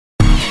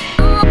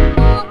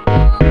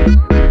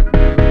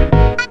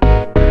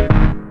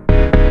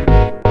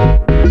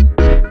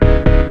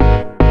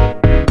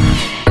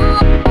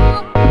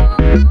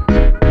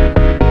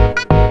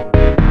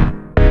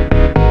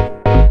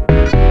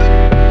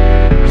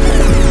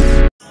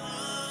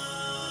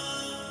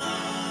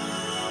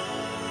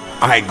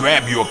Alright,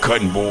 grab you a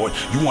cutting board.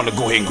 You want to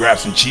go ahead and grab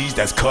some cheese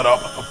that's cut up,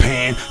 a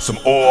pan, some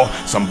oil,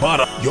 some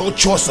butter. Your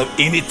choice of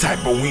any type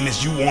of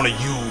wieners you want to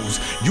use.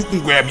 You can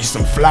grab you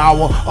some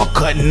flour, a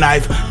cutting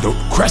knife, the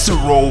crescent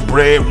roll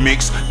bread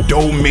mix,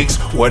 dough mix,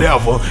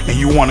 whatever, and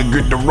you want to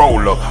get the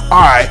roller.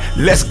 Alright,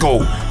 let's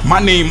go.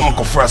 My name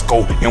Uncle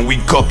Fresco and we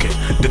cooking.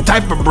 The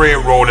type of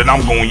bread roll that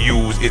I'm going to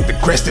use is the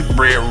crescent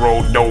bread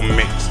roll dough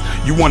mix.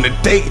 You want to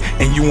take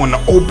and you want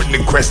to open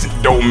the crescent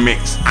dough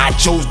mix. I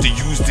chose to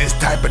use this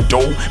type of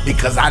dough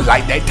because I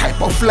like that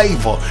type of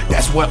flavor.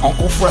 That's what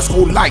Uncle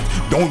Fresco likes.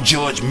 Don't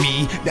judge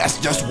me, that's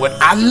just what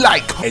I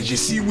like. As you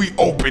see, we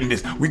open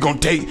this. We're going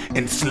to take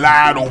and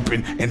slide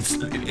open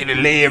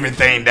and lay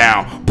everything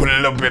down. Put a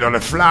little bit of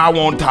the flour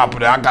on top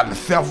of that. I got the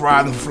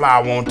self-rising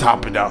flour on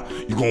top of that.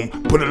 You're going to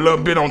put a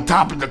little bit on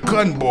top of the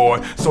cutting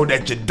board so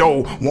that your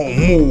dough won't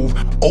move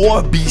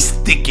or be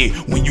sticky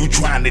when you're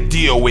trying to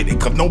deal with it,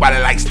 because nobody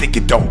likes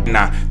sticky dough.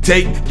 Now,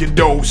 take your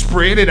dough,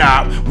 spread it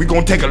out. We're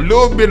going to take a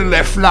little bit of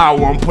that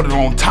flour and put it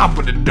on top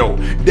of the dough.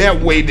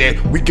 That way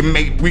that we can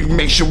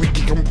make sure we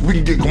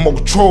can get more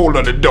control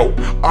of the dough.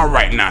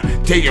 Alright, now,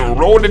 take and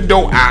roll the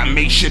dough out and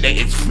make sure that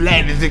it's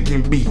flat as it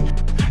can be.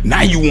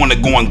 Now you want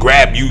to go and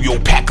grab you your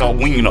pack of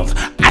wieners.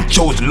 I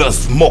chose Little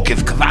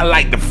Smokies because I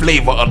like the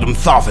flavor of them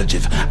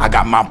sausages. I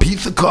got my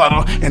pizza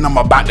cutter and I'm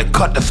about to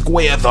cut the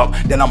squares up.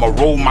 Then I'm going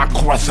to roll my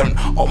crescent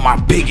or my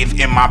biggest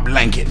in my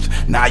blankets.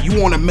 Now you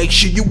want to make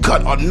sure you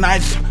cut a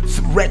nice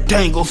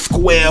rectangle,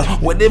 square,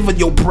 whatever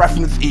your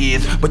preference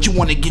is. But you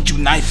want to get you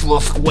nice little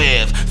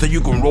squares so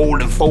you can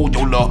roll and fold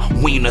your little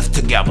wieners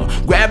together.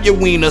 Grab your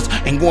wieners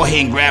and go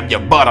ahead and grab your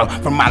butter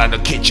from out of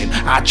the kitchen.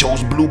 I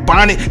chose Blue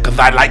Bonnet because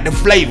I like the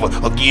flavor.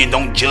 Again,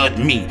 don't judge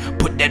me.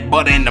 Put that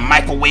butter in the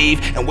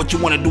microwave, and what you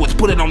want to do is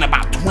put it on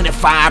about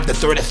 25 to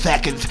 30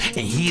 seconds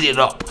and heat it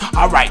up.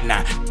 Alright,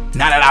 now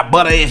that our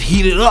butter is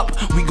heated up,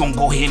 we gonna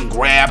go ahead and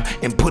grab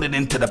and put it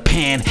into the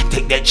pan.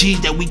 Take that cheese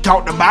that we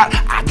talked about.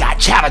 I got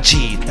cheddar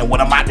cheese, and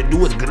what I'm about to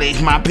do is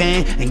glaze my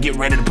pan and get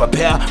ready to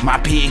prepare my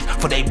pigs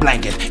for their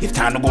blankets. It's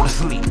time to go to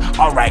sleep.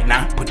 Alright,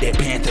 now put that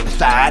pan to the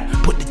side.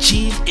 Put the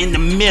cheese in the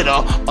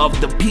middle of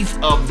the piece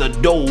of the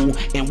dough,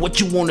 and what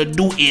you want to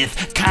do is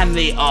kind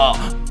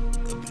of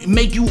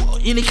make you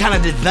any kind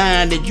of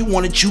design that you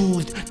want to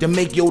choose to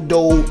make your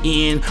dough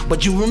in,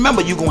 but you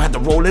remember you're gonna have to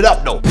roll it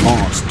up though.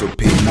 Monster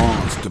pig,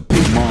 monster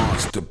pig,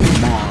 monster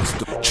pig,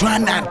 monster. Try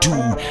not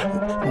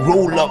to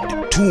roll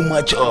up too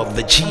much of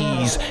the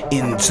cheese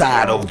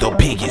inside of the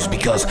piggies,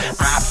 because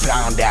I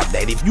found out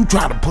that if you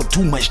try to put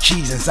too much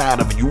cheese inside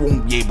of it, you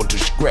won't be able to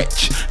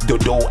stretch the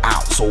dough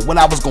out. So what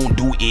I was gonna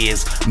do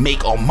is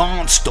make a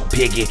monster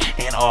piggy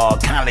and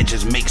kind of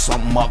just make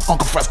something up.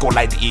 Uncle Fresco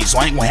like to eat, so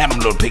I ain't gonna have them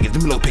little piggies.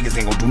 Them little piggies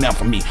ain't gonna do nothing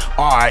for me.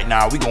 Alright,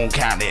 now we gonna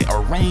kind of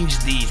arrange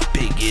these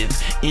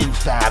piggies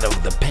inside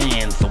of the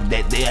pan so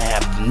that they'll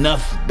have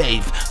enough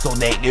space so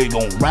that they're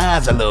gonna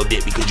rise a little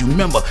bit, because you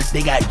remember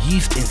they got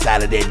yeast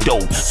inside of their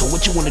dough. So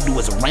what you want to do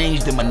is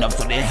arrange them enough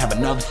so they have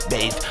enough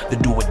space to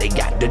do what they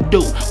got to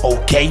do.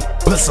 Okay,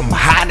 put some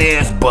hot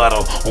ass butter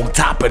on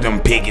top of them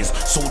piggies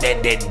so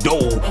that that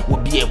dough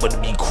will be able to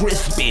be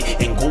crispy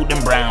and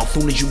golden brown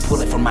soon as you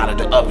pull it from out of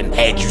the oven.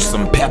 Add you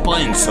some pepper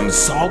and some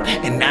salt,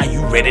 and now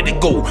you ready to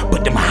go.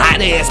 Put them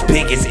hot ass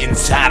piggies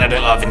inside of the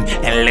oven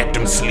and let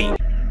them sleep.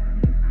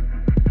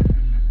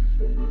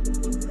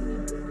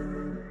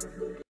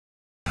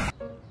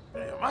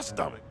 Damn, my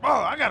stomach.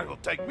 Oh, I gotta go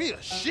take me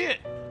a shit.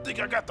 Think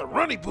I got the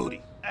runny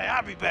booty. Hey,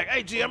 I'll be back.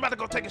 Hey, G, I'm about to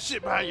go take a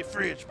shit behind your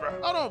fridge, bro.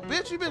 Hold on,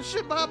 bitch. You been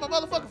shit behind my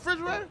motherfucking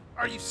refrigerator?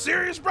 Are you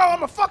serious, bro?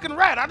 I'm a fucking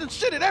rat. I done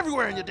shit it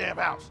everywhere in your damn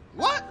house.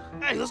 What?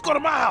 Hey, let's go to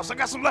my house. I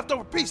got some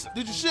leftover pizza.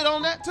 Did you shit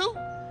on that too?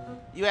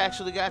 You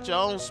actually got your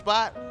own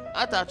spot?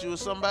 I thought you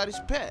was somebody's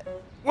pet.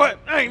 What?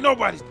 I ain't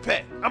nobody's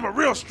pet. I'm a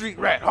real street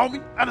rat,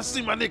 homie. I done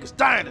seen my niggas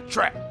die in the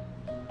trap.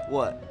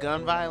 What,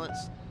 gun violence?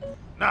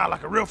 Nah,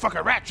 like a real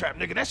fucking rat trap,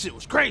 nigga. That shit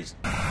was crazy.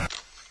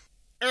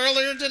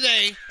 Earlier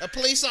today, a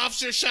police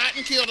officer shot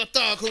and killed a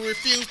thug who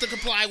refused to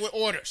comply with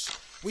orders.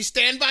 We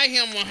stand by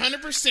him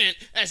 100%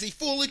 as he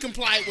fully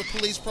complied with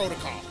police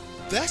protocol.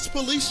 That's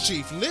Police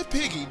Chief Lip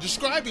Piggy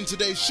describing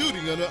today's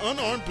shooting of an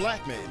unarmed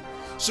black man.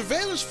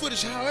 Surveillance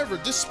footage, however,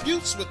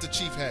 disputes what the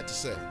chief had to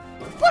say.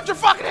 Put your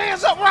fucking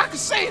hands up where I can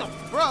see them.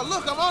 Bro,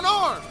 look, I'm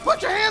unarmed.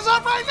 Put your hands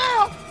up right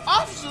now.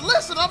 Officer,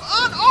 listen, I'm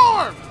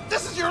unarmed.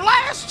 This is your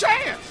last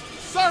chance.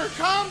 Sir,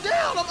 calm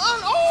down. I'm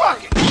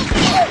unarmed.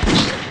 Fuck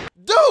it.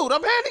 Dude,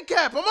 I'm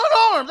handicapped. I'm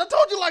unarmed. I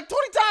told you like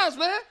 20 times,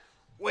 man.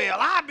 Well,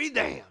 I'll be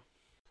damned.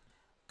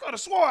 Could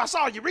have swore I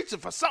saw you reaching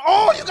for something.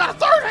 Oh, you got a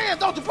third hand,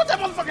 don't you? Put that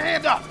motherfucking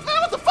hand up.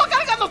 Man, what the fuck? I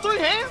ain't got no 3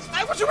 hands.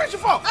 Hey, what you reaching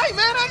for? Hey,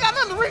 man, I ain't got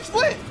nothing to reach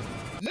with.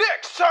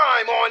 Next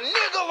time on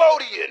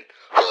Nickelodeon,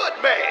 Good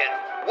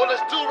Man. Will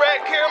his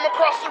do-rag carry him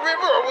across the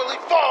river, or will he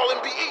fall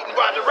and be eaten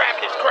by the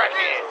ravenous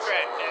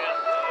crackheads?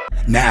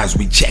 Now as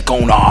we check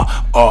on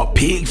our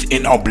pigs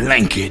in our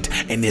blanket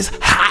in this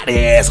hot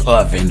ass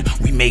oven,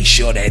 we make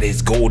sure that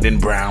it's golden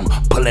brown.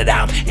 Pull it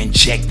out and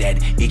check that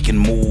it can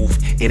move.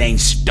 It ain't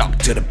stuck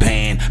to the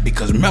pan,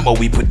 because remember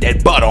we put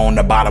that butter on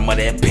the bottom of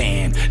that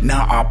pan.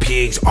 Now our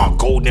pigs are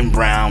golden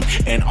brown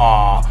and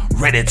are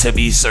ready to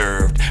be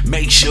served.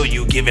 Make sure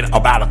you give it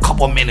about a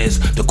couple minutes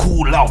to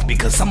cool off,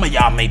 because some of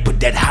y'all may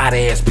put that hot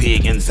ass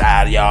pig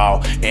inside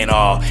y'all, and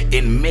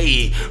it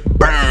may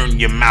burn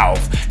your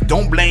mouth.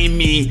 Don't blame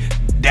me,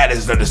 that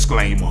is the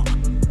disclaimer.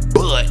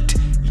 But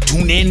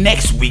tune in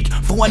next week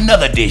for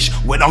another dish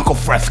with Uncle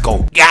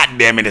Fresco. God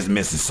damn it, it's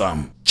missing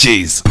something.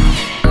 Cheese.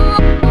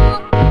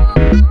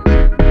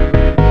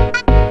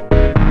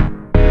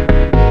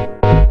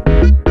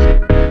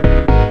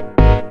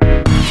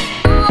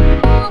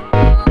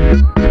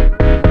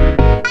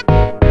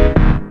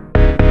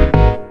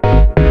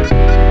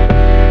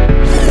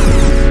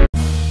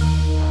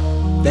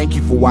 Thank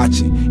you for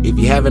watching. If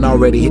you haven't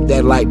already, hit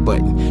that like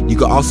button. You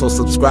can also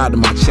subscribe to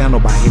my channel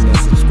by hitting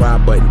that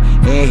subscribe button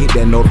and hit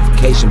that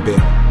notification bell.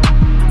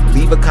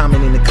 Leave a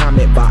comment in the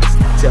comment box.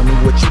 Tell me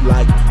what you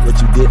like, what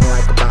you didn't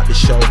like about the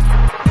show,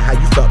 how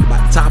you